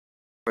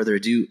further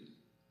ado,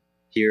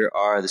 here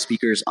are the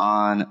speakers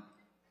on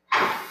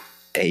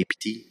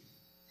AAPT.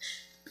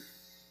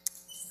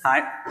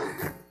 Hi.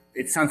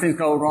 If something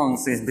goes wrong,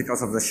 it's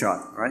because of the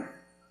shot, right?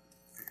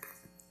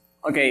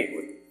 Okay.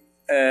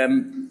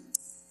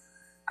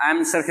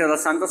 I'm Sergio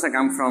Dos Santos. I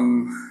come from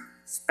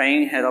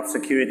Spain, head of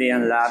security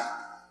and lab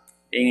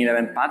in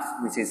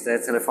 11PAT, which is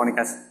the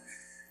Telefónica's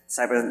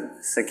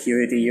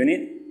cybersecurity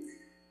unit.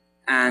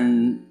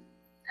 And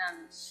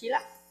I'm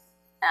Sheila,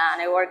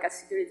 and I work as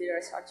security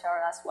researcher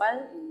as well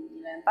in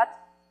 11PAT.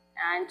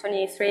 I'm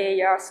 23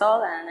 years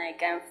old, and I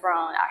came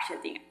from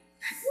Argentina.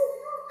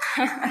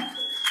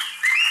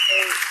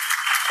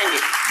 Thank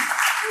you.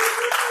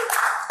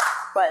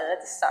 Well,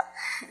 let's start.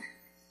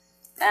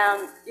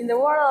 In the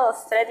world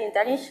of threat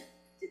intelligence,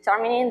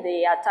 determining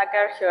the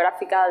attacker's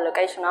geographical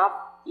location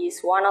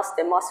is one of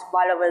the most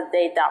valuable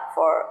data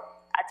for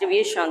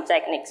attribution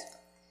techniques.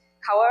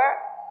 However,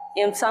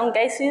 in some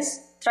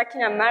cases,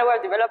 tracking a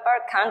malware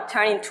developer can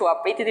turn into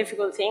a pretty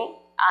difficult thing,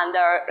 and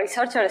the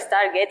researchers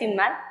start getting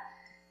mad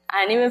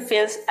and even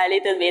feels a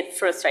little bit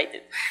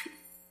frustrated.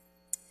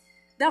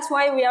 That's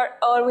why we are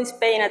always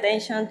paying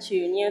attention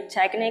to new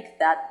techniques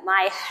that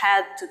might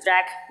help to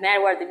track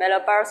malware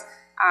developers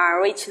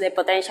and reach the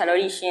potential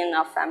origin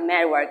of a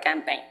malware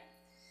campaign.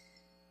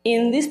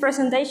 In this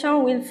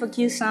presentation, we'll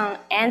focus on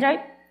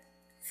Android,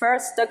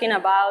 first talking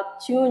about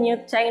two new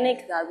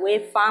techniques that we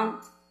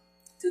found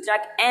to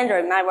track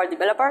Android malware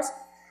developers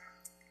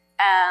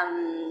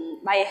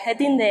by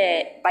getting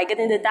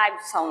the time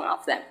zone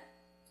of them.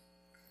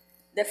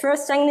 The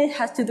first technique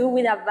has to do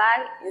with a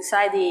bug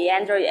inside the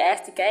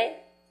Android-SDK,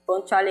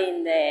 punctually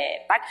in the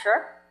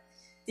picture.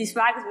 This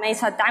bug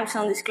makes a time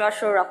zone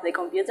disclosure of the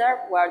computer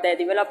where the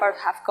developers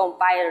have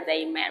compiled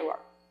their malware.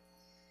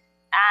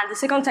 And the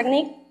second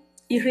technique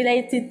is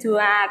related to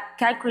a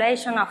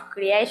calculation of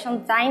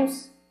creation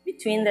times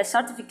between the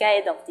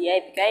certificate of the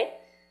APK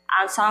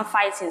and some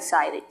files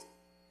inside it.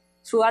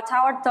 Throughout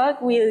our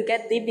talk, we'll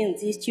get deep in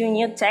these two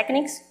new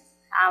techniques,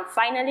 and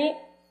finally,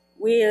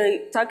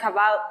 we'll talk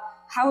about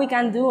how we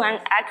can do an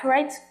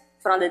accurate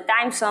from the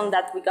time zone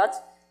that we got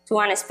to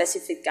a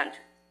specific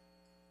country.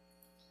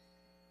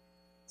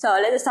 So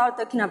let's start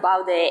talking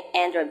about the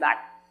Android bug.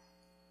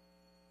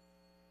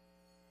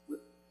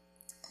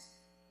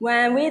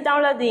 When we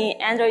download the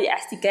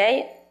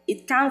Android-SDK,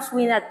 it comes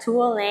with a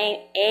tool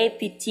named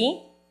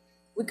AAPT.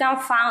 We can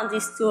find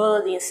this tool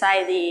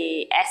inside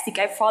the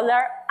SDK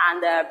folder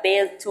under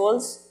Build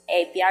Tools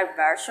API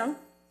version.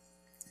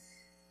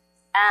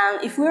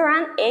 And if we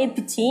run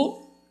AAPT,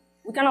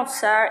 we can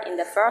observe in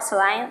the first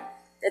line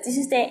that this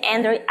is the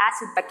Android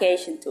asset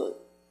packaging tool.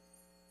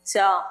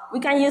 So we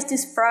can use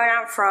this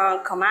program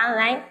from command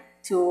line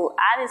to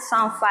add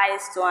some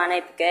files to an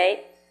APK,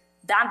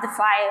 dump the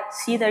file,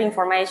 see their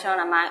information,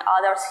 among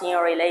other things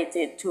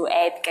related to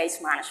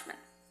APKs management.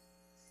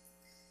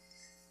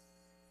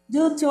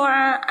 Due to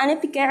an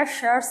APK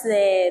shares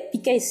the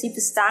PK-zip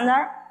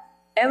standard,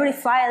 every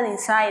file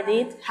inside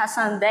it has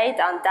a date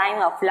and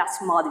time of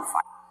last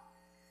modified.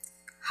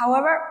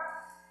 However,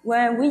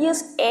 when we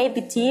use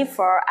AAPT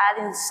for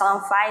adding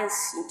some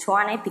files into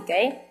an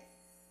APK,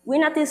 we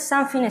notice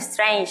something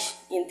strange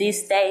in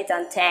these date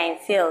and time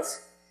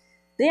fields.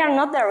 They are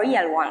not the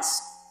real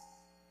ones.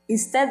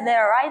 Instead, the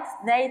right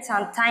date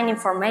and time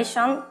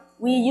information,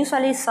 we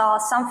usually saw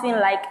something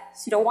like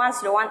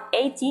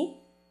 010180,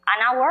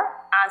 an hour,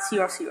 and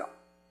 00.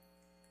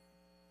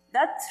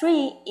 That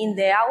 3 in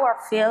the hour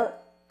field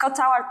caught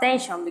our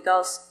attention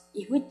because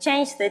if we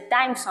change the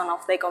time zone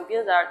of the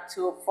computer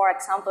to, for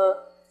example,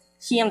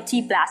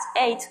 GMT plus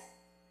 8,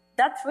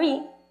 that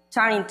 3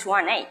 turned into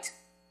an 8.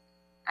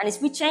 And if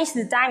we change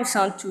the time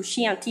zone to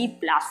GMT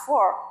plus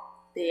 4,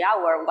 the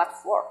hour was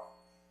 4.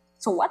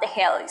 So what the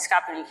hell is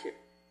happening here?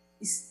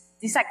 Is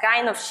this a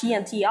kind of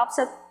GMT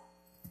offset?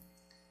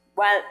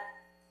 Well,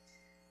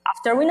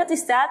 after we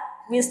noticed that,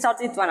 we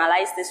started to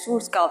analyze the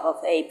source code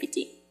of AAPT.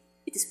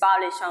 It is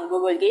published on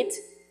Google Git,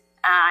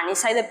 and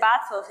inside the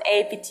path of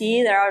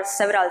AAPT, there are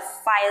several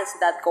files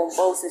that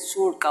compose the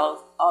source code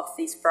of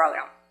this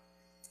program.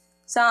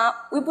 So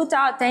we put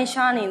our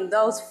attention in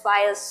those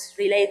files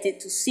related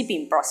to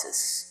zipping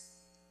process.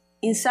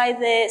 Inside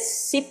the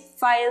zip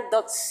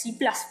file.c++,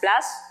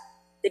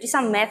 there is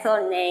a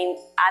method named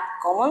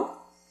addCommon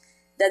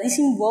that is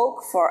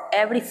invoked for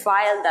every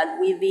file that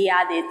will be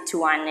added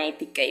to an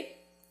APK.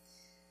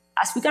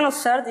 As we can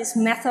observe, this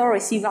method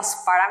receives as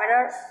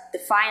parameter the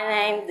file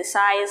name, the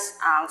size,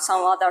 and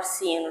some other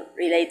thing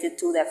related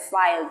to the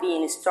file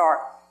being stored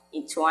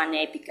into an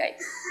APK.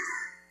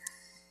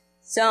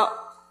 So,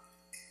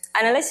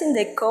 analyzing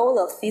the code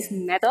of this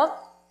method,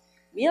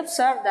 we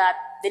observe that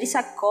there is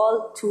a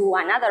call to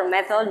another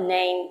method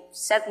named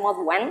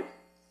setModWhen,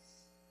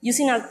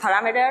 using as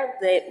parameter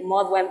the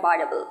modWhen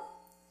variable.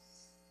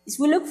 If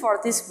we look for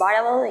this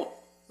variable,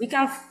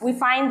 we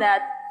find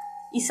that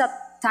it's a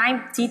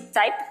time t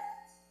type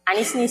and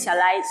is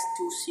initialized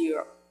to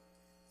 0.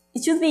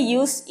 It should be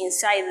used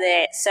inside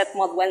the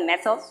setModWhen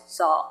method,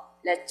 so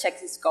let's check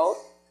this code.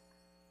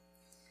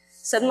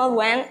 setmode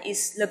when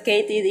is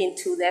located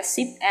into the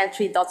zip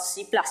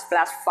entry.c++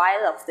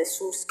 file of the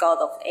source code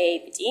of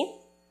AAPT.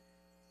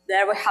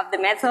 There we have the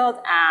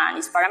method and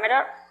its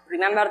parameter.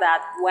 Remember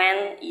that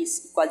when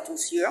is equal to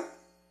 0.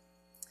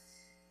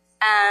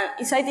 And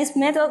inside this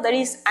method, there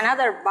is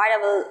another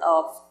variable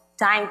of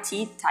time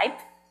t type.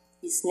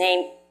 It's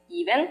named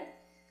even.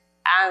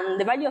 And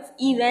the value of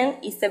even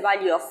is the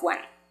value of when.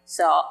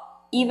 So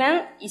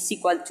even is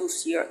equal to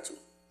 0 too.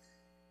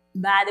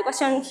 But the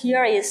question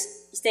here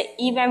is the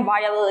even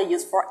variable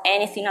used for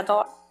anything at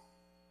all?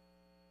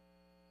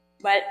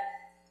 Well,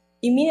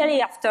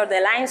 immediately after the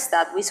lines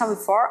that we saw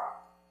before,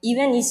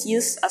 even is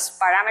used as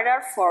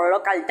parameter for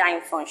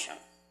localtime function.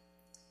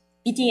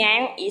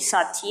 PTM is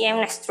a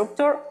TM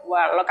structure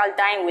where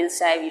localtime will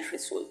save its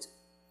result.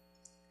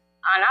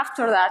 And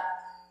after that,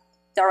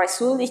 the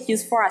result is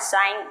used for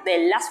assigning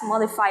the last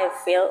modifier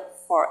field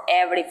for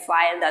every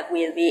file that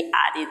will be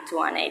added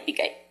to an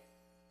APK.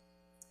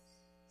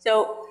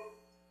 So,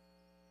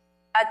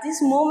 at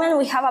this moment,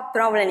 we have a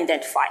problem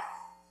identified.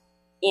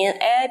 In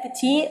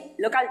AAPT,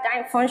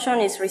 localtime function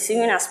is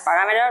receiving as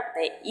parameter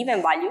the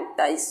even value,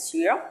 that is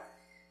 0,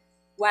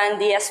 when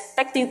the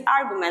expected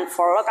argument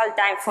for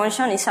localtime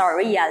function is a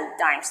real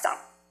timestamp.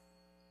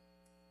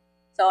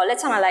 So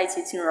let's analyze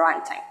it in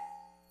runtime.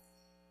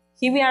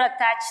 Here we are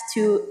attached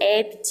to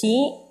AAPT.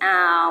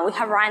 We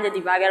have run the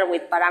debugger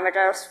with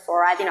parameters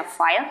for adding a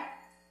file.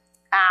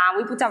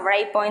 We put a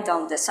breakpoint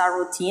on the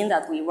subroutine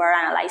that we were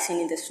analyzing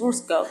in the source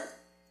code.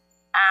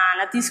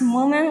 And at this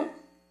moment,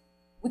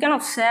 we can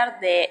observe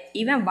the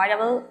even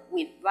variable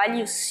with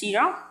value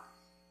 0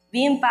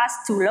 being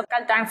passed to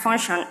localtime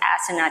function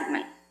as an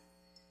argument.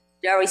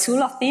 The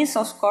result of this,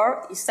 of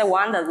course, is the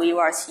one that we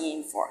were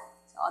seeing before,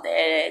 so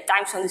the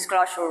timezone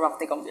disclosure of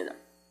the computer.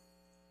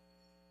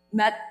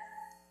 But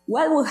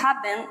what will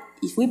happen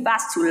if we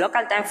pass to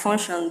localtime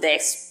function the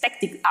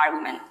expected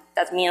argument?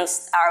 That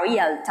means a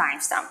real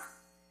timestamp.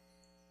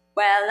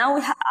 Well, now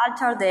we have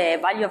altered the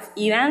value of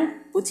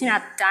even, putting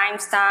a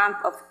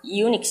timestamp of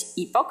UNIX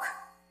epoch.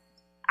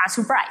 And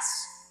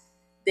surprise,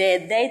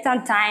 the date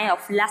and time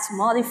of last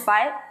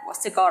modified was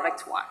the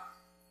correct one.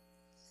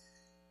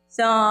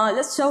 So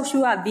let's show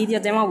you a video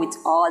demo with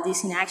all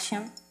this in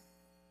action.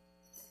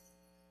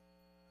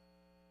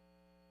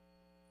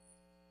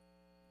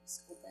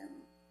 Let's open.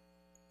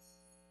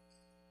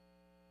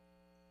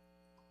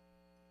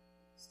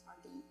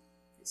 Starting.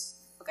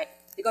 Okay,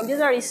 the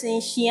computer is in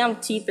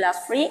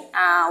GMT+3.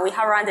 We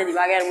have run the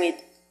debugger with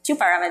two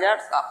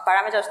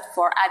parameters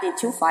for adding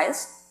two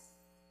files.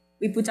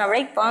 We put a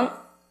breakpoint,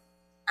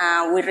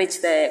 and we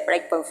reach the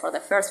breakpoint for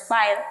the first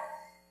file,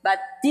 but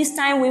this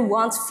time we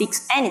won't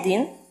fix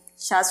anything,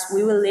 just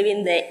we will leave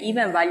in the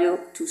even value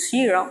to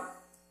 0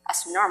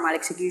 as normal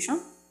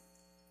execution.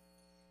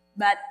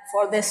 But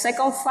for the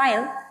second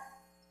file,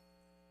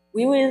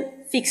 we will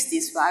fix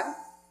this bug.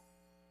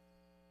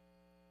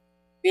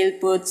 We'll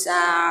put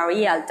a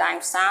real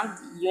timestamp,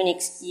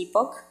 UNIX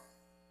epoch,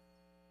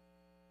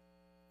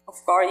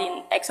 of course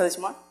in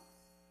hexadecimal.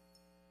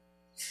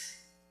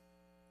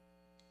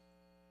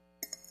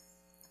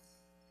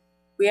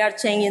 We are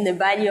changing the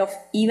value of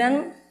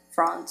even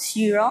from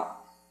 0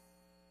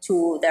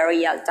 to the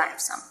real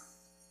timestamp.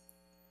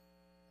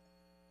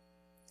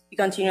 We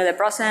continue the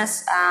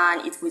process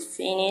and it will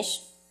finish.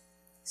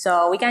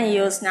 So we can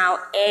use now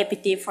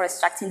AAPT for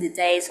extracting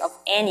details of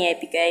any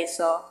APK.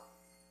 So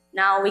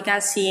now we can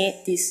see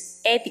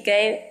this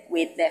APK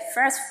with the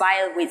first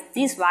file with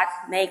this bug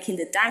making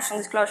the timezone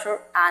disclosure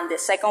and the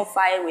second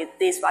file with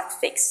this bug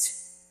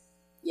fixed.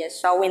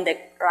 Yes, showing the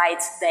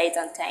right date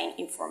and time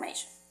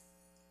information.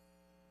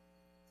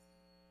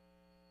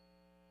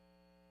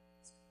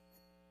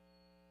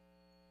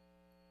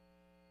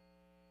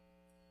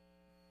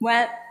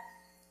 Well,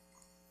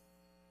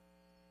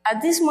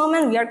 at this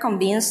moment we are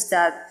convinced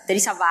that there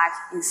is a bug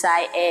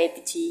inside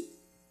AAPT,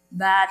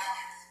 but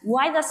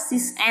why does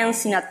this end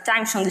in a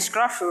timezone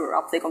disclosure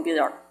of the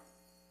computer?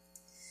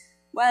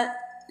 Well,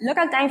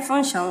 localtime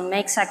function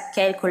makes a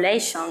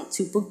calculation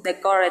to put the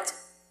correct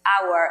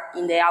hour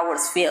in the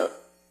hours field.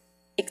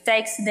 It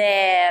takes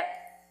the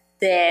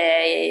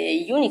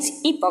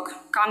UNIX epoch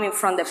coming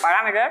from the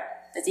parameter,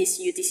 that is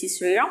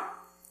UTC0,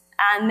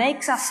 and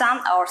makes a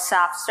sum or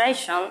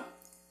subtraction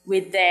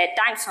with the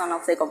timezone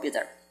of the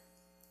computer.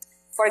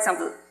 For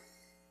example,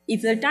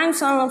 if the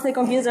timezone of the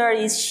computer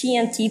is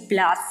GMT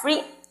plus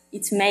 3,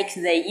 it makes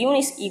the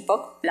UNIX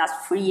epoch plus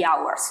 3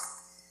 hours.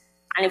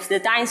 And if the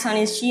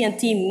timezone is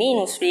GMT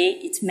minus 3,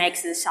 it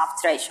makes the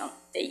subtraction,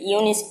 the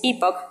UNIX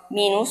epoch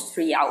minus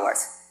 3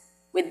 hours.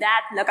 With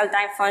that,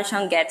 localtime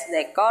function gets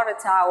the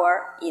correct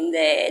hour in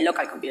the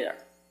local computer.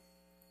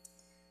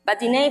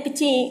 But in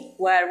AAPT,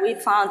 where we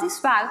found this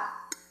bug,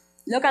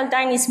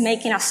 localtime is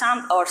making a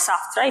sum or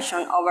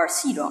subtraction over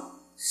 0.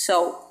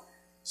 So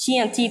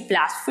GMT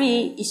plus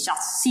 3 is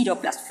just 0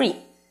 plus 3.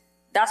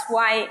 That's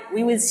why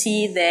we will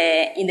see in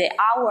the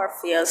hour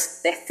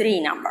fields the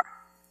 3 number.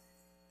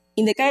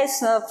 In the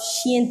case of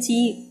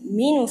GMT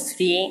minus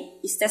 3,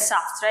 it's the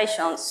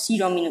subtraction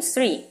 0 minus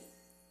 3.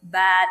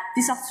 But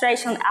this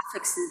subtraction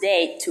affects the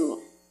date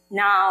too.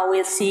 Now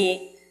we'll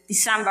see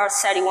December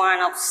 31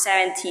 of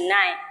 79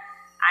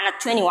 and a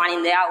 21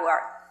 in the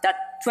hour. That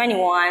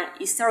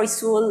 21 is the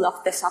result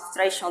of the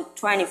subtraction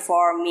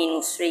 24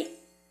 minus 3.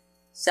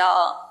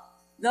 So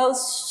those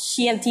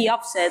GMT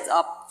offsets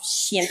of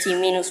GMT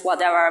minus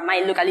whatever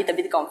might look a little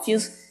bit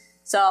confused.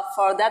 So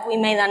for that we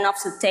made an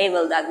offset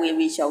table that we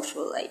will show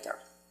you later.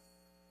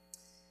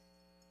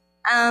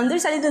 And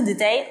there's a little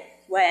detail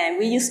when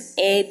we use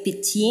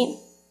AAPT.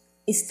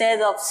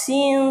 Instead of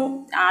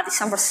seeing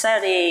December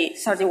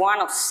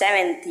 31 of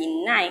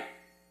 79,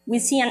 we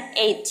see an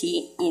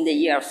 80 in the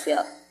year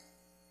field.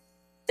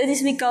 That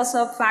is because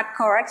of a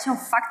correction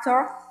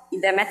factor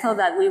in the method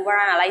that we were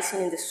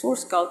analyzing in the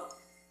source code.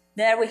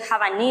 There we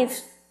have an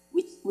if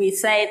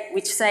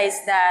which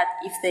says that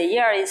if the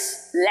year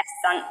is less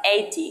than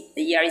 80,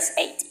 the year is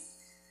 80.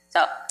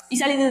 So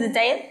it's a little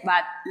detail,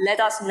 but let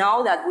us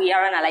know that we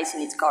are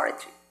analyzing it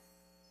correctly.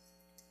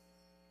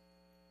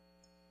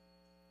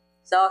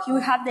 So here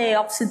we have the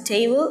offset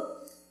table.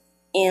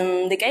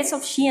 In the case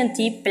of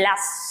GNT plus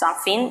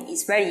something,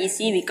 it's very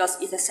easy because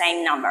it's the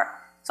same number.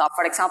 So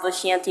for example,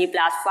 GNT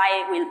plus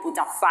 5 will put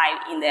a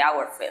 5 in the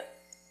hour field.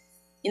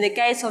 In the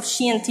case of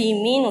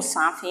GNT minus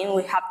something,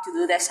 we have to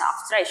do the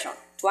subtraction.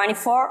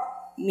 24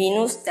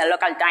 minus the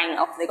local time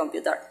of the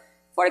computer.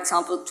 For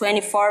example,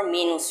 24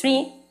 minus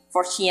 3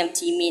 for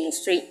GMT minus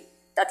 3.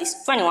 That is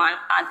 21,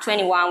 and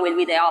 21 will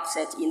be the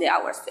offset in the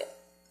hours field.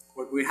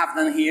 What we have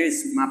done here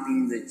is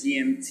mapping the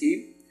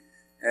GMT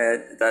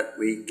that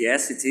we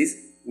guess it is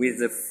with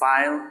the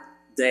file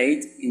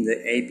date in the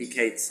APK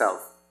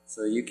itself.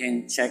 So you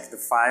can check the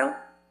file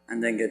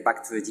and then get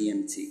back to the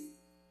GMT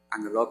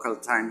and the local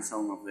time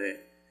zone of the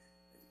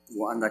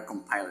one that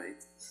compiled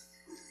it.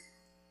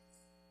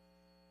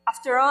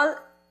 After all,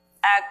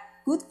 a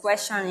good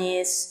question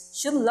is,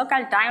 should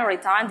local time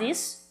return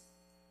this?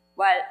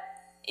 Well,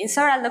 in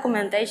several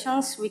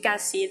documentations, we can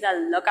see that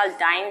local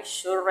time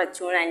should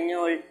return a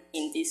null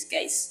in this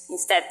case,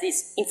 instead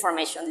this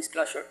information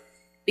disclosure,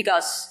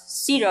 because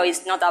 0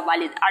 is not a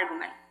valid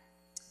argument.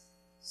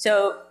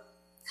 So,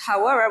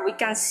 however, we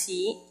can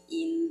see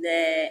in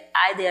the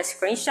IDE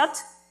screenshot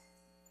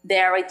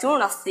the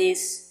return of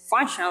this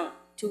function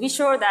to be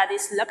sure that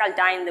is local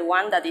time the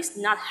one that is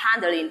not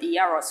handling the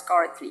errors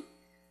correctly.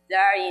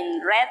 There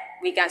in red,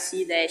 we can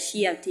see the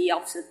GMT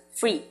offset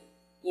 3.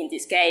 In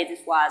this case,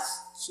 it was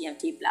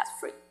GMT plus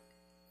 3.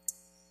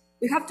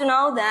 We have to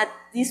know that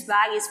this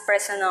bug is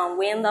present on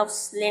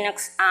Windows,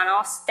 Linux, and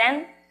OS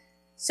X.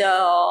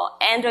 So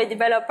Android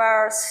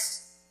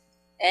developers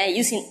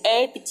using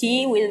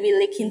AAPT will be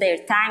leaking their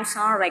time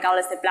zone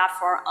regardless of the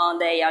platform on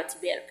they are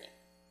developing.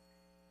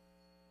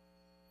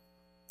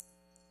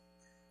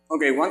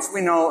 Okay, once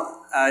we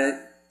know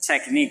a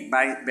technique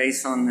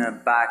based on a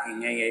bug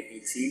in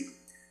AAPT,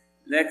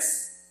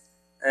 let's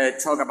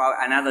talk about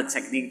another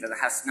technique that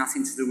has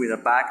nothing to do with a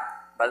bug,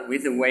 but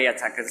with the way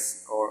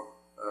attackers or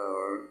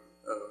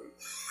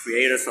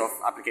creators of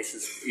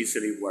applications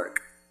usually work.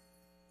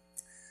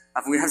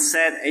 As we have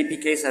said,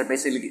 APKs are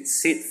basically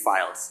seed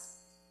files.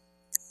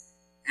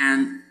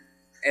 And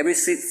every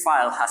seed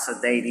file has a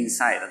date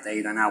inside, a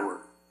date and hour.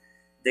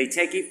 They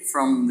take it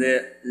from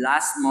the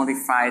last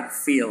modified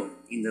field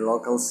in the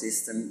local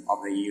system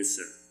of the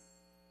user.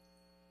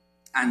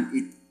 And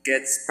it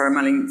gets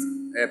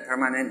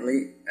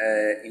permanently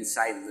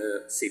inside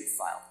the zip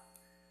file.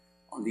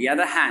 On the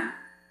other hand,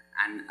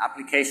 an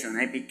application,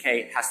 an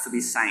APK, has to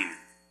be signed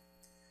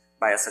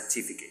by a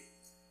certificate.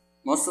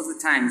 Most of the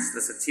times, the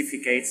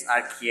certificates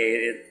are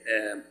created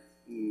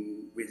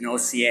with no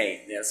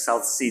CA. They are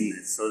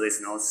self-signed, so there's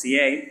no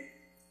CA,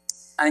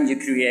 and you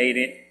create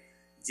it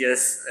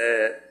just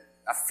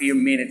a few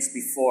minutes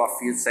before, a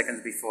few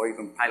seconds before you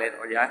compile it,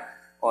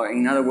 or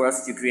in other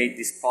words, you create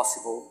these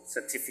possible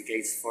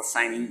certificates for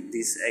signing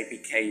this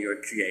APK you're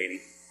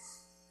creating.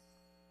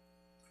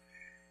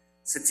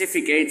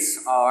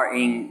 Certificates are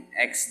in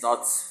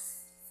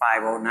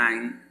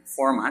X.509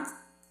 format.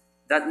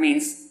 That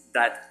means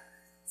that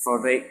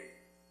for the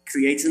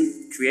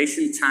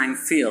creation time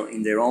field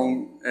in their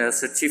own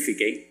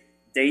certificate,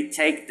 they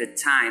take the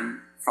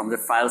time from the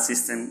file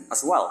system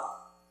as well.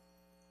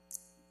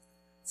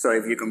 So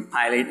if you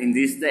compile it in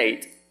this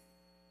date,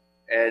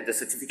 the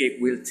certificate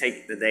will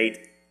take the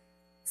date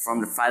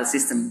from the file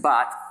system,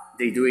 but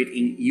they do it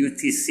in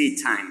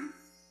UTC time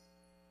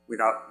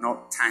without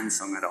no time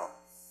zone at all.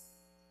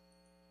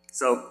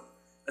 So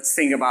let's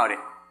think about it.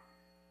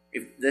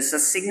 If there's a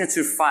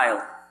signature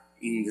file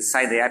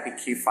inside the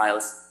APK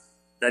files,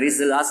 that is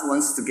the last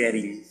ones to get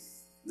in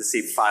the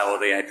zip file or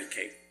the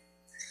APK.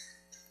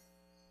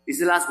 It's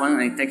the last one,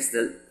 and it takes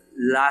the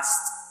last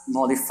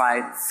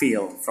modified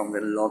field from the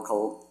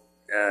local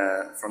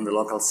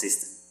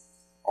system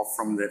or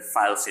from the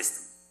file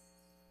system.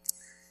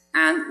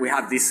 And we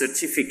have this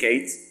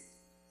certificate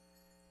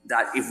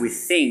that if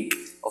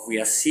we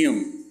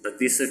assume that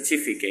this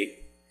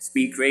certificate is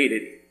being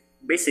created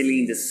basically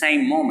in the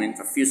same moment,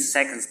 a few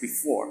seconds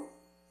before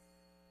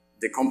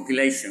the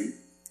compilation,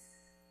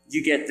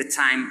 you get the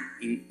time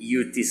in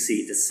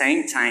UTC, the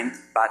same time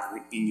but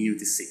in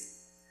UTC.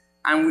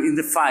 And in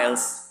the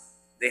files,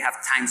 they have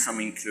time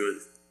zone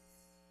included.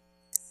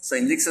 So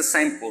in these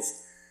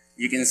examples,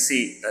 you can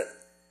see that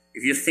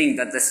if you think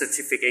that the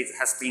certificate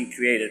has been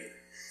created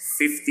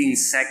 15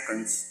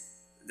 seconds,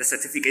 the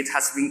certificate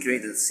has been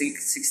created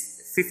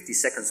 50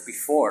 seconds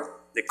before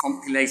the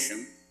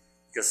compilation,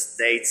 because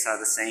dates are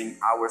the same,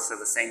 hours are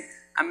the same,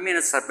 and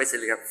minutes are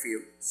basically a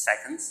few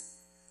seconds.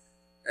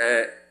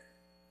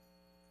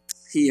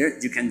 Here,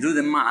 you can do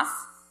the math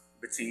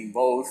between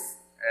both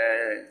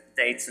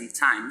dates and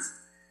times,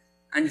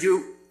 and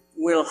you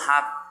will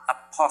have a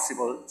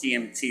possible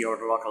GMT or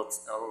local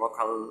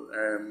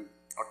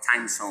or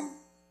time zone.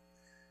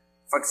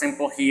 For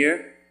example,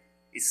 here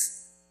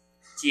is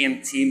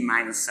GMT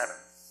 -7.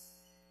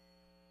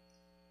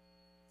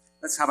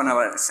 Let's have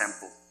another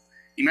example.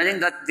 Imagine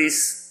that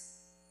this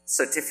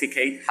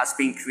certificate has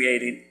been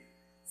created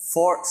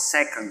 4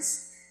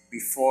 seconds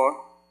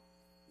before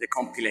the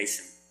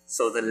compilation.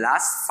 So the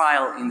last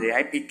file in the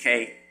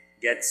APK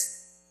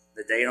gets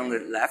the date on the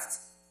left,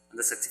 and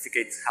the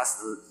certificate has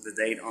the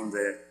date on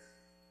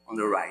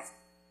the right.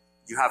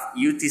 You have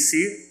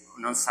UTC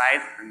on one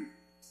side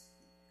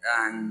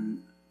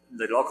and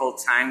the local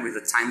time with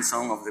the time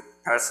zone of the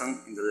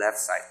person in the left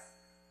side.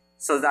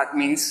 So that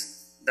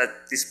means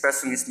that this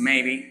person is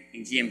maybe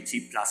in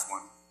GMT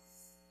 +1.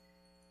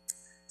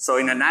 So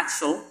in a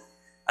nutshell,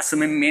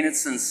 assuming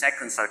minutes and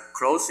seconds are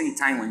close in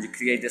time when you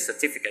create the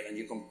certificate and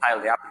you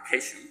compile the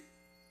application,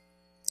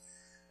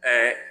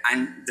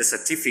 and the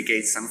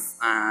certificates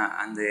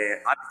and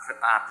the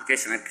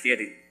application are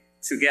created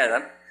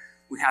together,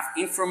 we have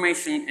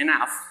information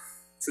enough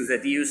to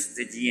deduce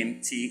the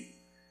GMT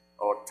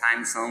or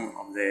time zone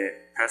of the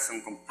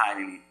person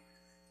compiling it.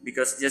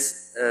 Because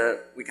just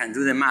we can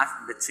do the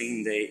math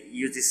between the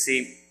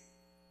UTC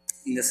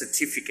in the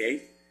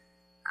certificate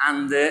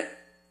and the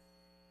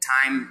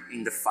time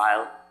in the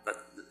file that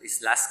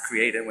is last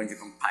created when you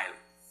compile it.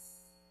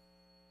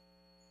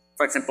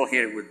 For example,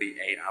 here it would be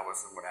 8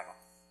 hours or whatever.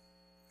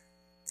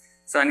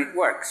 So, and it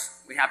works.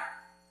 We have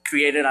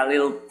created a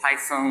little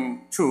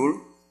Python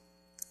tool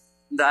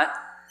that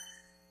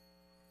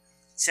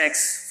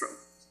checks, from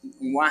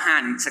on one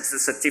hand, it checks the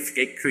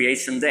certificate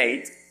creation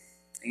date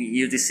in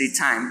UTC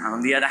time, and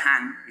on the other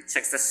hand, it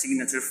checks the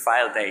signature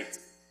file date.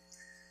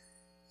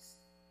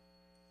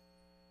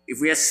 If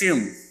we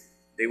assume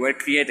they were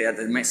created at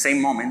the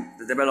same moment,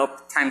 the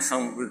developed time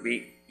zone would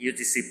be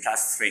UTC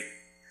 +3,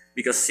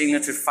 because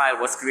signature file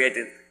was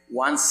created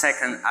 1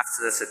 second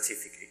after the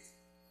certificate.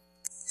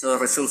 So the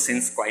result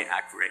seems quite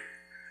accurate.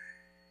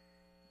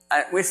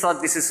 We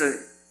thought this is a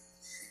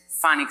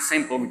fun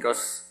example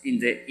because in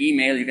the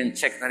email you can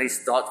check that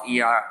it's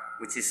 .er,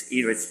 which is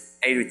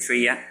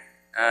Eritrea,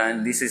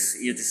 and this is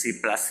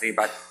UTC +3,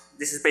 but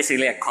this is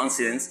basically a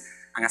coincidence,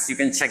 and as you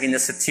can check in the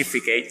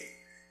certificate,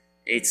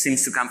 it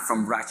seems to come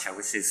from Russia,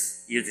 which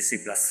is UTC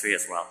 +3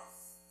 as well.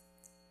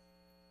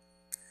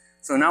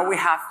 So now we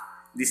have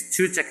these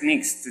 2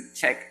 techniques to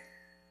check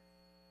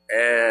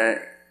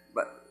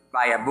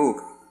by a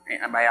bug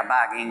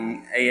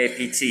in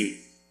AAPT,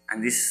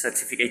 and this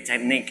certificate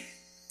technique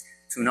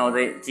to know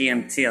the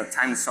GMT or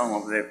time zone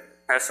of the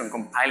person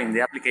compiling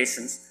the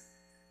applications.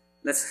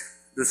 Let's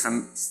do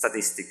some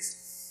statistics.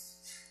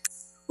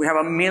 We have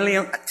a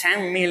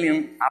 10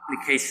 million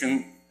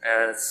application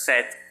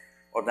set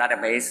or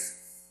database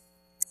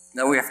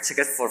that we have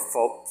checked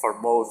for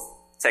both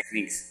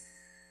techniques.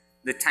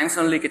 The time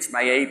zone leakage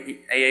by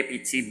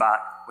AAPT bug,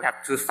 we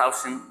have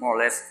 2,000 more or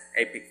less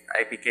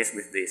APKs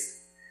with this.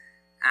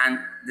 And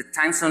the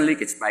time zone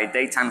leakage by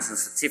date times and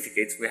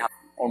certificates, we have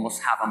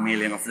almost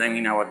 500,000 of them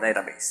in our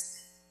database.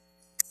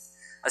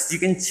 As you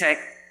can check,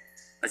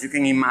 as you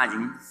can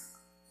imagine,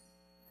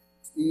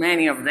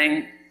 many of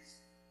them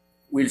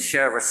will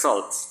share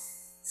results.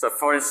 So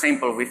for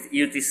example, with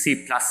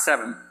UTC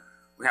 +7,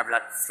 we have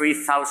like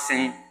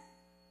 3,000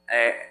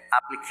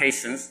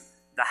 applications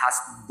that has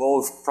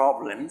both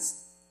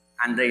problems,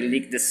 and they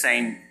leak the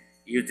same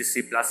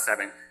UTC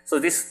 +7. So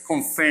this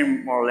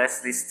confirms more or less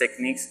these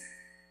techniques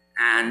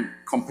and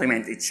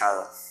complement each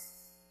other.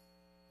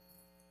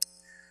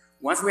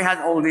 Once we had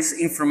all this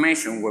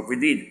information, what we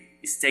did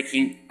is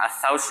taking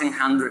 1,000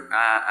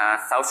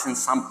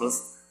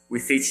 samples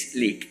with each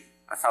leak,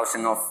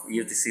 1,000 of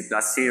UTC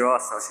 +0,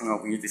 1,000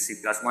 of UTC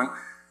 +1,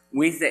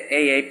 with the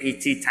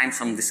AAPT time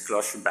zone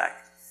disclosure back.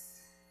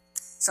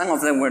 Some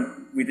of them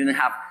we didn't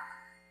have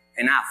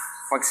enough.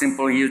 For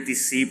example,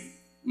 UTC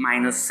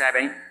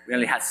 -7, we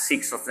only had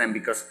 6 of them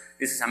because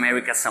this is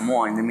America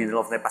Samoa in the middle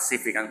of the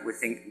Pacific, and we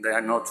think there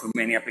are not too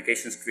many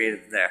applications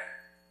created there.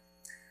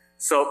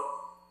 So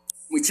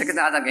we checked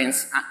that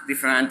against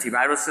different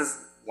antiviruses,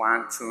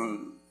 1,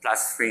 2,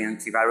 +3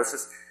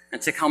 antiviruses,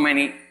 and check how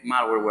many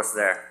malware was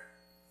there.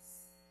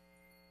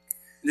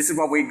 This is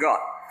what we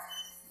got.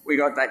 We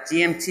got that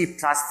GMT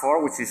 +4,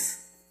 which is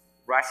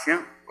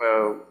Russia.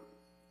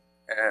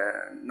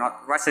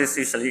 Russia is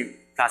usually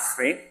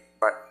 +3,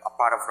 but a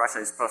part of Russia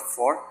is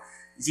 +4.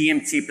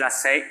 GMT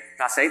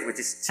 +8, which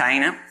is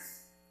China,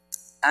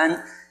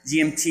 and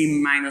GMT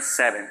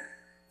 -7,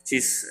 which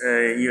is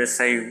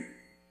USA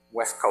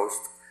West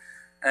Coast.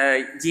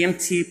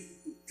 GMT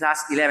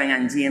plus 11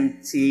 and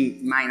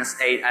GMT minus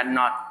 8 are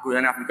not good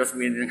enough because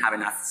we didn't have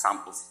enough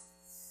samples.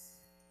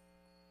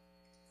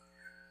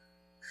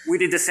 We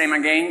did the same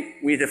again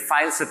with the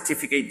file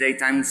certificate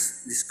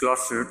datetimes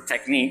disclosure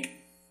technique.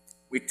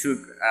 We took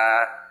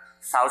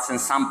 1,000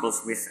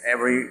 samples with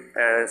every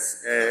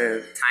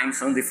time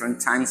zone,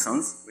 different time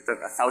zones. We took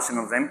 1,000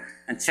 of them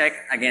and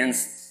checked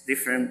against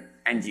different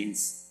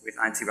engines with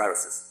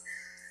antiviruses.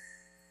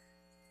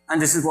 And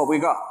this is what we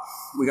got.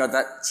 We got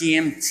that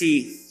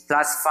GMT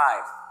plus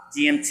 5,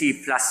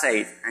 GMT plus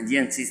 8, and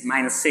GMT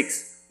minus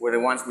 6 were the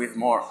ones with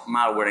more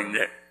malware in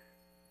there.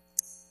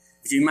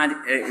 If you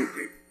imagine,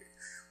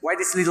 why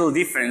this little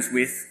difference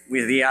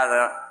with the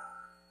other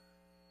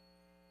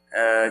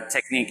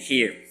technique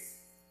here?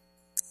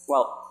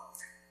 Well,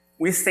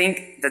 we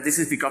think that this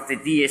is because of the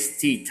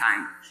DST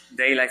time,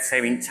 daylight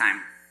saving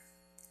time.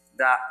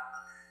 That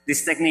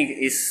this technique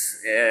is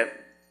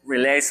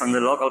relays on the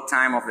local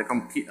time of the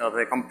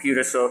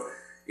computer, so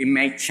it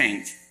may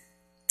change.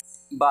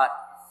 But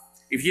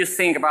if you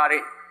think about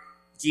it,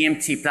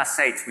 GMT plus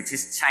 8, which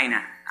is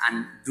China,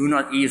 and do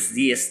not use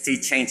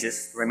DST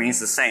changes, remains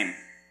the same.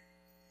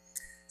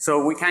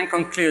 So we can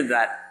conclude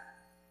that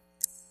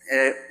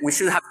we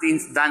should have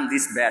done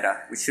this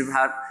better. We should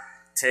have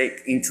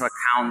taken into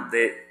account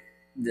the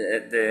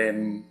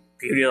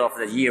period of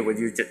the year where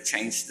you just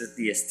change the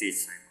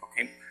DST time.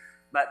 Okay?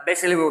 But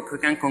basically what we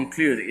can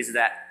conclude is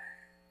that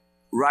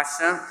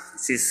Russia,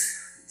 which is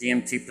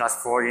GMT plus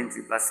 4,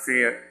 GMT plus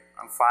 3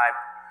 and 5,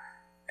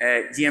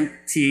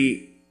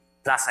 GMT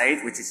plus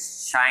 8, which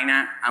is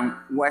China, and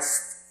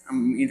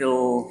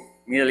Middle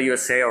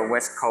USA or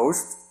West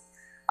Coast,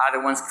 are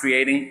the ones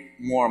creating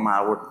more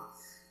malware.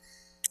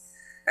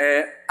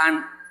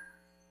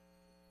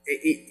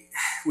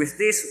 With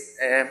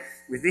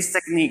this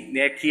technique,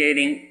 they're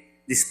creating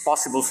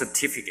disposable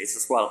certificates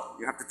as well.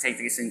 You have to take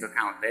this into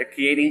account. They're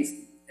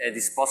creating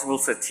disposable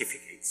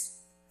certificates.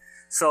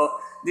 So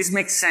this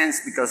makes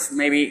sense because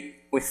maybe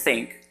we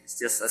think, it's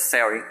just a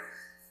theory,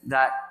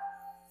 that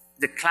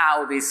the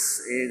cloud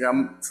is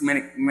too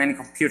many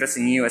computers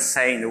in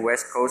USA, in the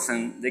West Coast,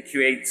 and they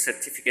create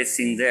certificates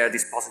in there,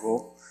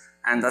 disposable,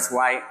 and that's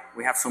why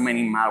we have so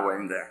many malware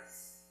in there.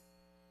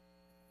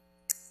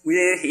 We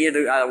did it here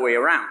the other way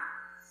around.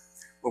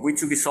 What we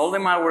took is all the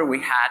malware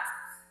we had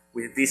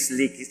with these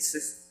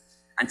leakages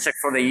and checked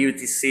for the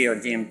UTC or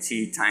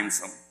GMT time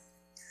zone.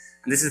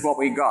 And this is what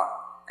we got.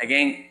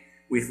 Again,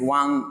 with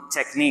one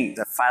technique,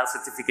 the file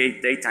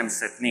certificate datetime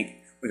technique,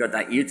 we got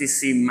that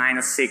UTC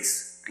minus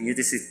 6 and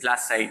UTC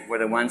plus 8 were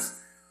the ones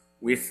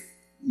with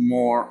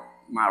more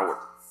malware.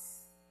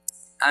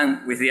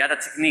 And with the other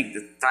technique,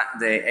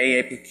 the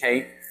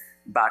AAPK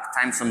back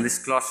time zone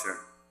disclosure,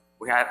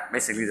 we have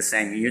basically the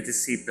same,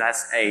 UTC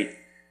plus 8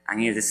 and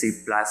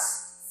UTC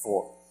plus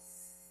 4.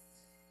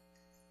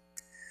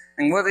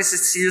 And what is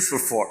it useful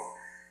for?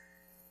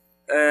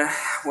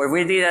 What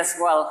we did as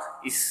well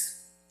is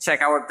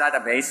check our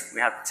database.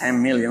 We have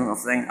 10 million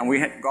of them, and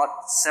we had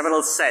got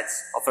several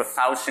sets of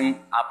 1,000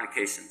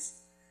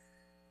 applications.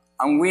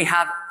 And we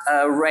have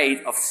a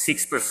rate of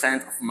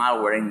 6% of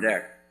malware in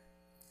there.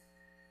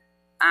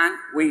 And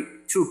we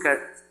took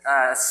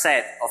a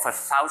set of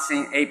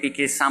 1,000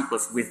 APK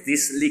samples with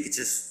these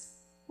leakages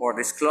or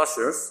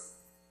disclosures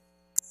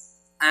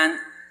and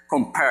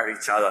compared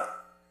each other.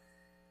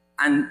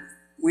 And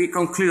we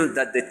conclude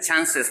that the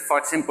chances, for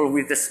example,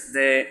 with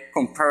the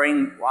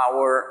comparing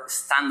our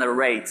standard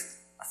rate,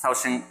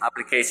 1,000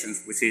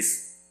 applications, which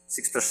is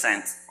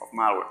 6% of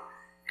malware,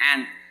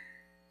 and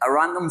a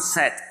random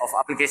set of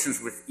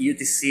applications with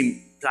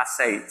UTC plus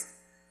 8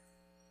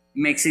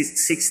 makes it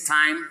 6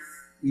 times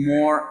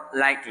more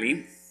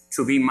likely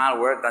to be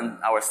malware than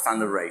our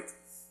standard rate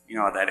in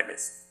our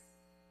database.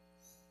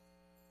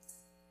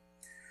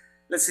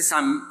 Let's see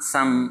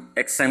some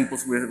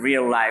examples with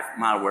real-life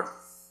malware.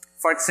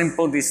 For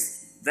example,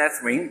 this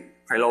death ring,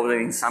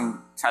 preloaded in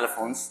some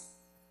telephones,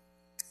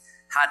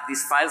 had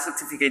this file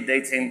certificate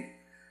dating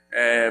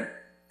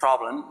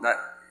problem that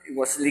it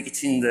was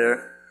leaking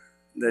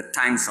the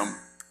time zone,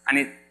 and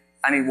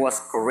it was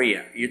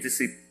Korea,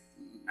 UTC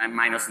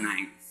minus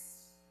 9.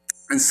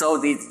 And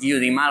so did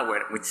UD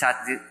malware, which had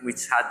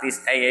this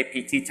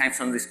AAPT time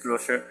zone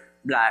disclosure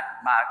back,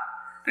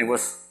 and it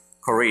was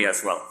Korea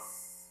as well.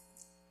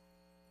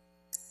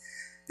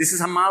 This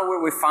is a malware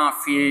we found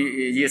a few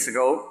years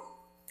ago.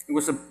 It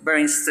was a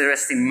very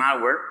interesting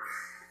malware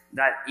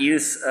that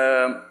used,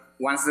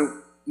 once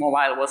the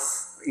mobile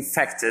was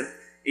infected,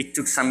 it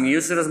took some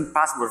users and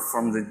password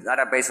from the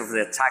database of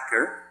the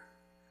attacker,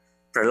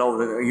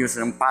 preloaded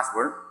user and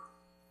password,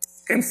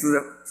 came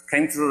to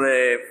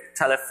the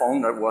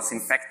telephone that was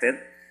infected,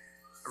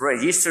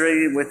 registered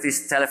it with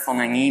this telephone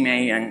and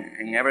email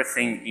and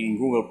everything in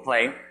Google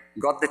Play,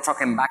 got the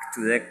token back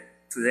to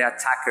the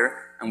attacker,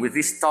 and with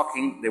this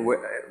token they were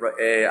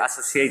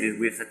associated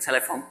with the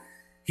telephone,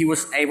 he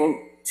was able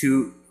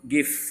to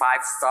give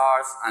 5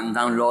 stars and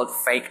download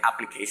fake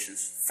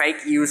applications.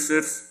 Fake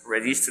users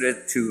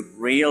registered to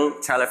real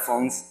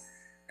telephones,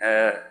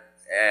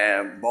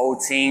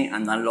 voting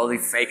and downloading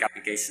fake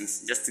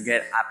applications just to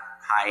get up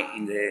high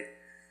in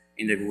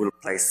in the Google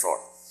Play Store.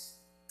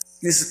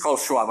 This is called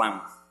Shuaban.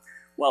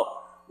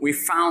 Well, we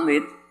found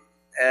it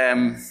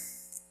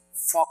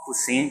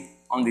focusing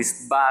on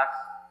this bug,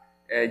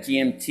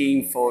 GMT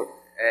info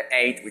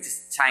 8, which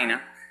is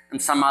China, and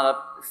some other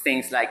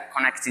things like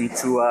connecting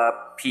to a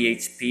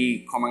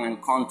PHP command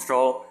and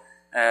control,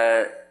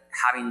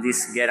 having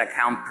this get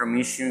account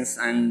permissions,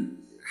 and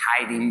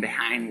hiding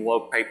behind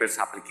wallpapers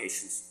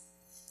applications.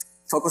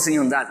 Focusing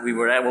on that, we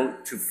were able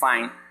to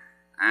find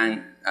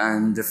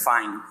and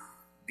define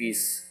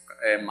this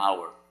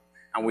malware.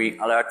 And we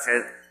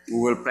alerted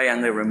Google Play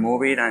and they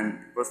removed it, and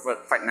it was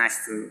quite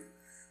nice to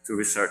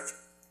research.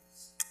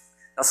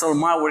 That's all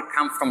malware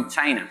comes from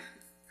China.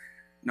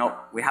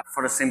 Now, we have,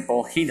 for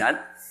example, HIDAD,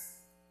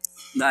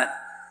 that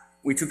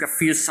we took a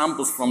few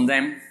samples from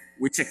them.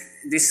 We checked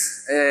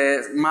this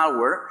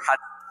malware had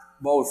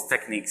both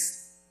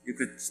techniques. You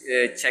could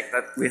check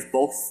that with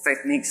both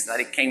techniques, that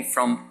it came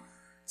from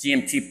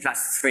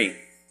GMT+3,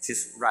 which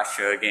is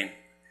Russia again.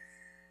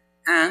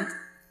 And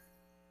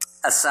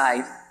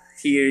aside,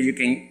 here you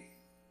can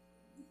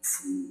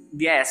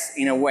guess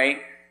in a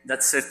way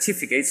that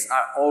certificates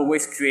are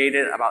always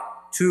created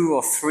about 2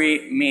 or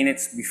 3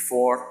 minutes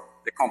before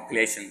the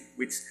compilation,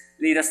 which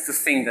lead us to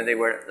think that they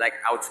were like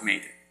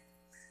automated.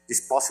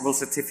 These possible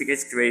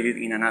certificates created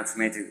in an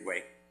automated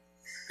way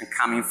and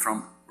coming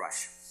from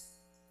Russia.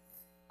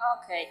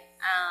 Okay,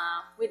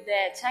 with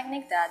the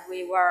technique that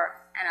we were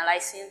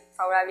analyzing,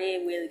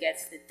 probably we'll get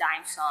the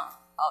time zone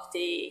of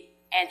the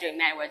Android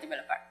malware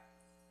developer.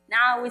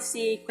 Now we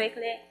see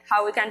quickly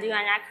how we can do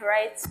an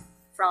accurate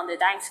from the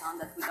time zone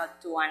that we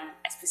got to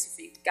a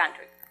specific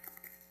country.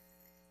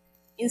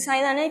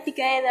 Inside an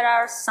APK, there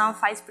are some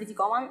files pretty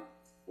common.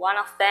 One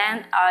of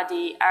them are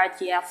the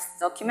RTF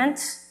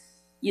documents.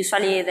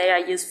 Usually they are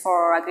used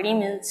for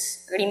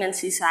agreements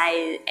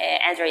inside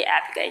Android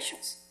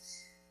applications.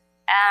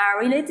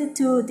 Related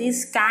to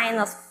this kind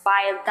of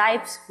file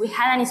types, we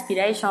had an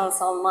inspiration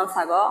some months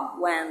ago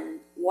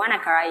when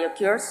WannaCry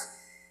occurs,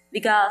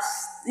 because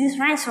this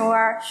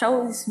ransomware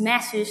shows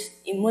message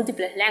in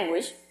multiple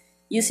languages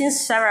using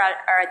several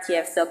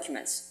RTF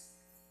documents.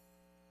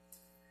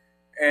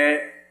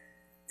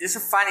 There's a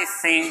funny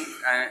thing,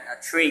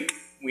 a trick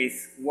with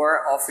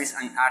Word, Office,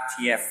 and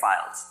RTF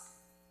files.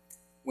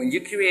 When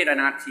you create an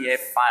RTF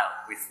file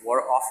with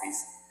Word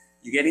Office,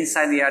 you get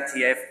inside the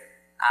RTF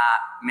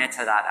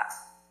metadata.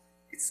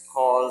 It's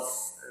called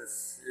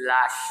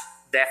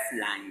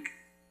 /deflang.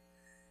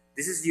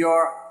 This is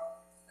your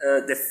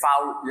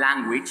default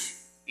language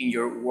in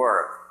your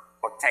Word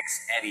or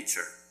text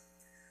editor.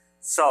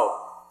 So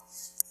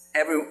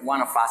every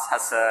one of us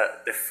has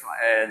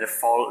a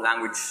default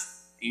language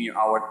in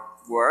our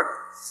Word.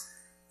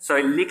 So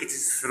it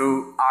leaks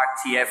through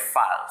RTF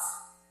files.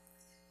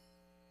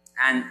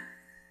 And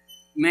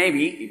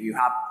maybe if you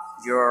have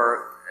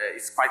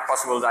it's quite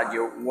possible that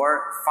your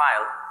Word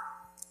file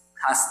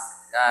has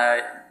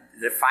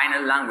the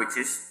final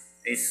languages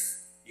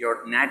is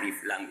your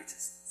native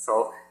languages.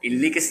 So it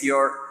leaks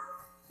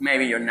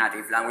maybe your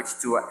native language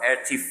to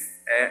RTF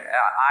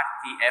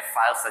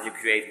files that you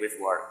create with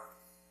Word.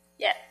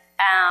 Yeah,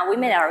 we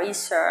made a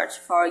research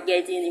for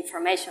getting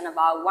information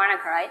about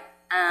WannaCry,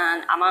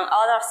 and among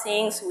other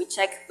things, we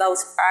checked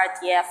those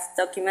RTF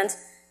documents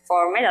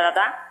for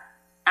metadata,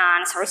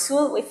 and as a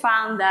result, we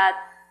found that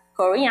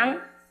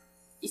Korean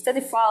is the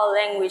default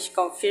language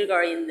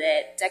configured in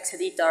the text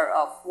editor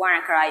of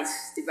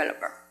WannaCry's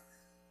developer.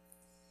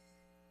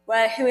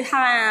 Well, here we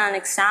have an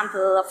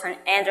example of an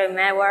Android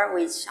malware,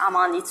 which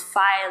among its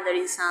file there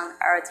is an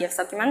RTF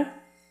document.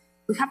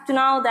 We have to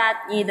know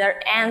that neither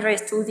Android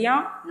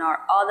Studio nor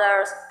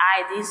other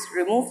IDs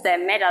remove the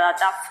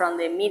metadata from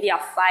the media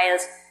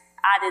files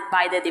added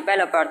by the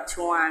developer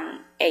to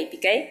an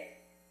APK.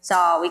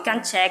 So we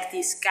can check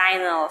this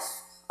kind of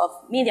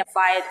media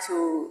file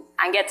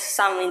and get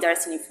some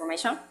interesting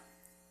information.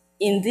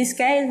 In this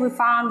case, we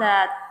found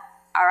that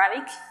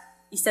Arabic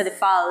is the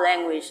default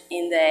language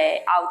in the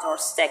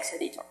author's text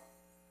editor.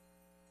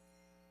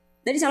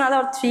 There is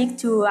another trick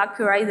to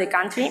accurate the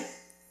country.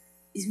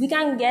 Is we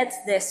can get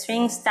the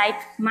strings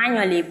typed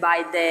manually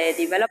by the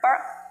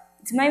developer.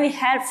 It may be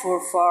helpful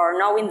for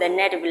knowing the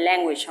native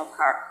language of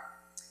her.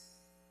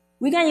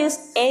 We can use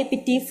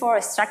AAPT for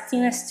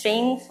extracting a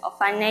string of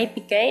an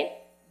APK,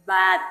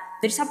 but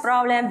there's a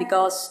problem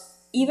because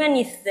even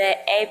if the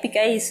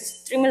APK is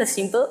extremely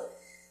simple,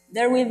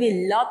 there will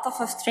be lots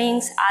of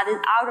strings added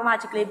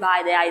automatically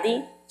by the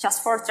ID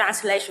just for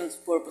translation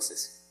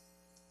purposes.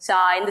 So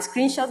in the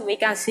screenshot, we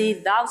can see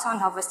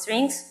thousands of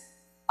strings.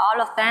 All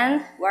of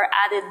them were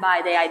added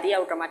by the ID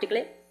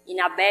automatically in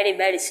a very,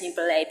 very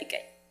simple APK.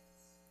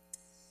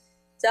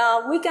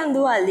 So we can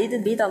do a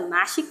little bit of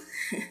magic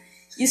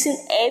using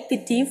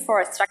AAPT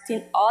for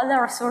extracting all the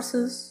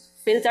resources,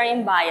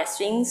 filtering by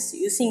strings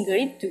using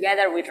grid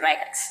together with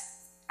regex.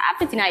 A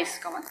pretty nice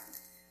command.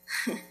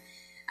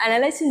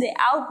 Analyzing the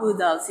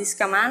output of this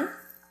command,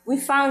 we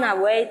found a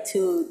way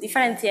to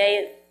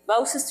differentiate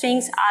those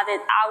strings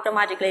added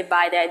automatically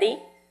by the ID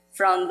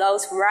from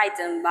those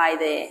written by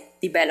the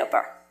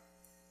developer.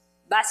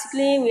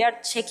 Basically, we are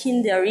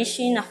checking the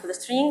origin of the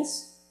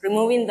strings,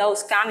 removing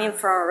those coming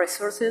from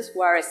resources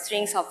where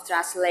strings of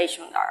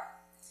translation are.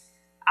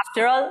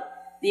 After all,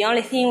 the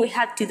only thing we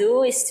had to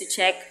do is to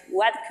check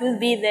what could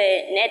be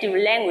the native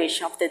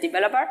language of the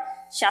developer,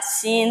 just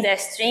seeing the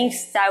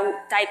strings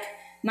typed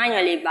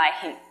manually by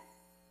him.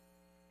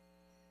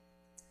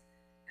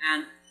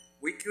 And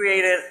we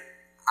created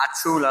a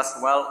tool as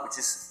well, which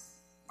is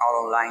not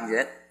online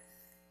yet.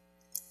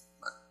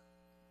 But,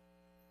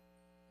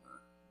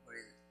 what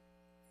is it?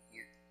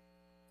 Here.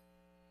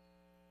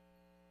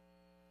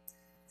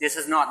 This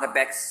is not the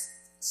best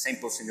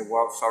symbols in the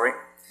world, sorry,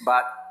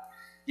 but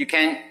you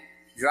can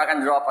drag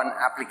and drop an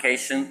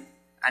application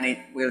and it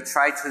will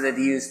try to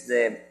deduce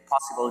the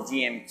possible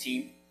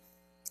GMT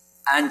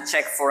and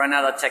check for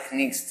another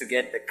techniques to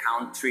get the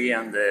country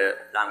and the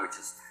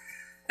languages.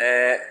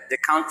 The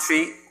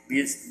country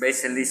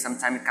basically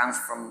sometimes comes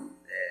from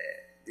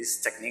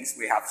these techniques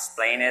we have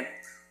explained it,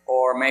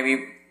 or maybe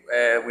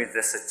with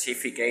the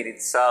certificate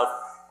itself,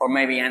 or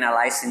maybe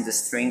analyzing the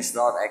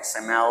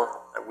strings.xml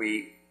that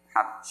we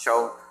have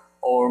shown,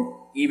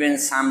 or even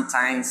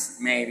sometimes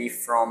maybe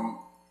from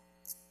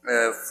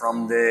the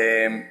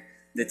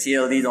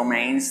TLD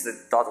domains, the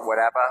dot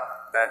whatever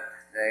that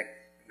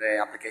the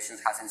application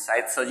has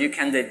inside. So you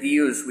can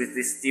deduce with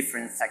these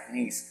different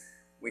techniques,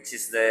 which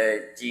is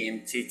the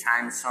GMT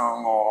time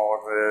zone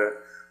or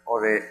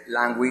the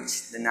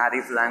language, the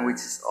native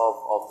languages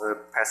of the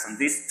person.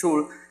 This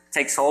tool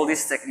takes all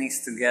these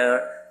techniques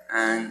together,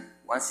 and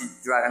once you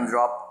drag and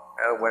drop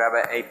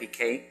whatever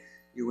APK,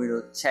 you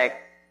will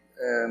check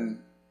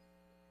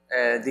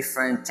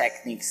different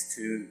techniques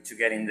to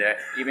get in there,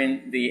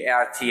 even the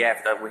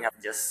RTF that we have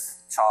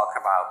just talked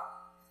about.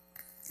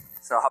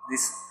 So I hope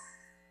this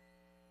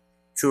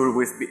tool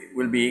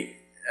will be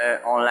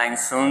online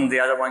soon. The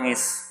other one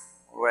is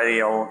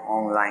already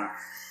online.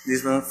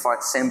 This one, for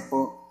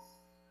example,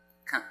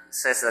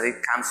 says that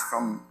it comes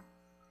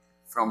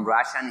from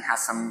Russia and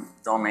has some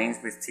domains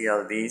with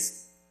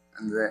TLDs,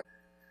 and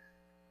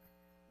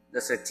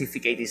the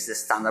certificate is the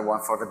standard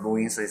one for the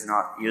Boolean, so it's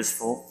not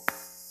useful.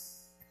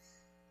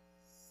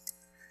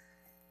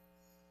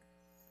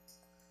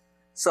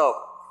 So,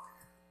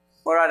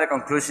 what are the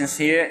conclusions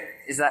here?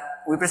 Is that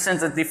we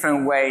presented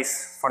different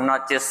ways for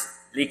not just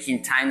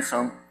leaking time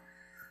zone,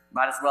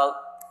 but as well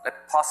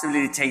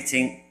possibly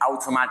detecting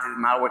automatic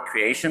malware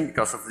creation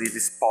because of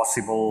these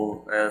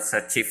possible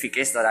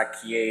certificates that are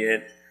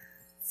created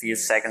a few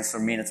seconds or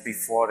minutes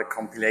before the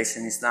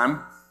compilation is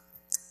done.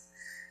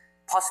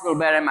 Possible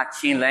better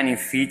machine learning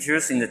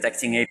features in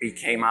detecting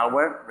APK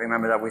malware.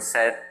 Remember that we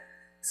said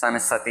some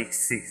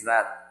statistics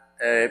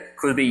that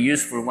could be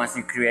useful once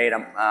you create a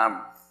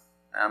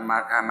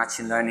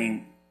machine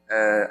learning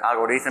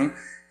algorithm.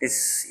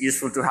 It's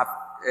useful to have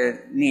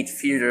neat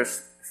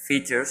features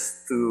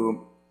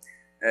to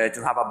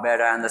have a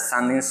better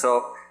understanding.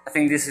 So I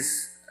think this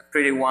is a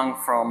pretty good one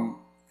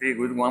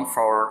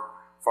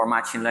for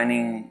machine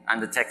learning and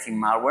detecting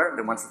malware,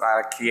 the ones that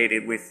are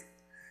created with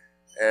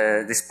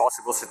these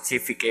possible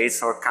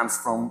certificates or comes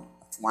from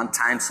one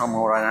time zone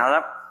or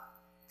another,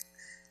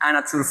 and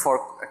a tool for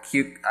a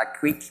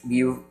quick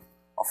view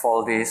of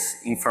all this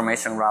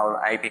information around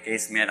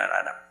APKs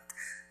metadata.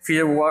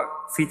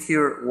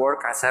 Feature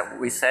work, as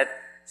we said,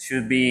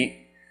 should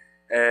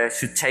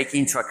take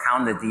into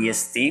account the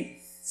DST,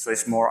 so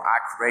it's more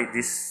accurate,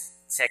 these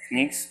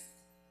techniques,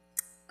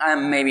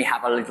 and maybe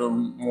have a little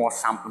more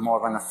sample, more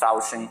than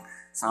 1,000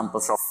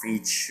 samples of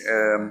each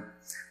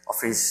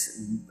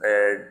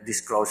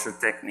disclosure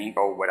technique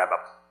or whatever.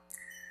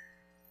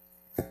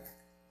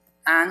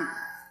 And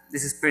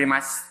this is pretty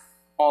much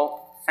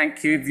all.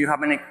 Thank you. If you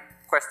have any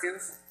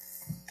questions?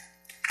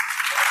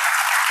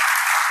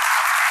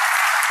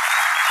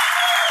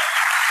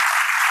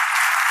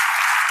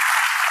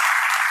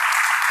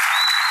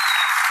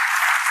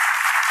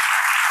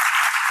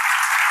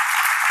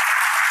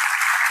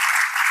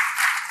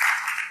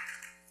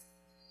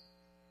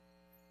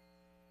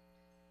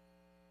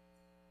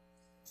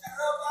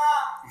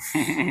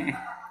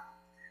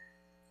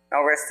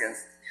 No questions?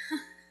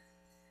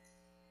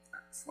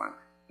 That's one.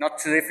 Not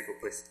too difficult,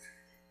 please.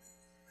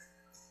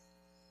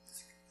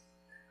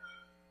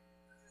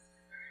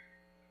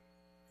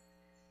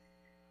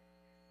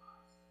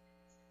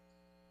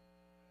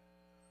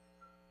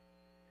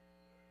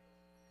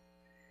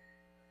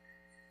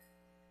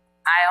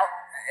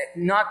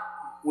 Not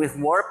with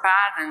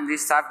WordPad and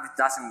this stuff, it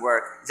doesn't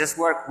work. Just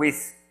work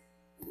with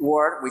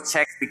Word, we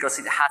check because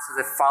it has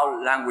the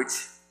default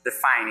language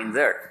defined in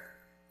there.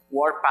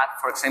 WordPad,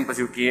 for example,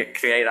 you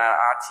create an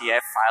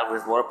RTF file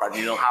with WordPad,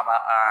 you don't have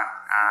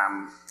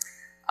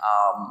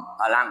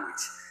a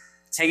language.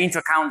 Take into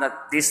account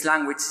that this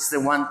language is the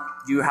one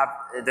you have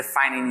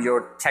defined in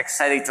your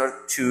text editor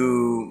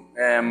to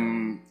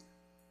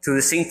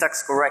the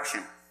syntax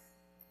correction.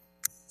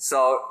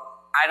 So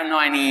I don't know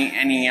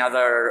any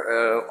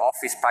other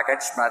Office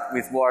package, but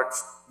with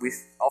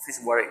Office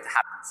Word it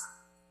happens.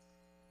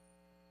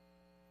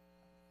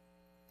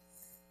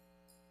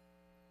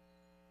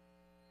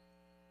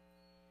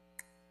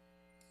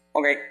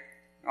 Okay,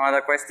 no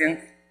other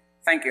question?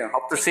 Thank you.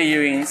 Hope to see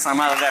you in some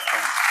other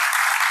lecture.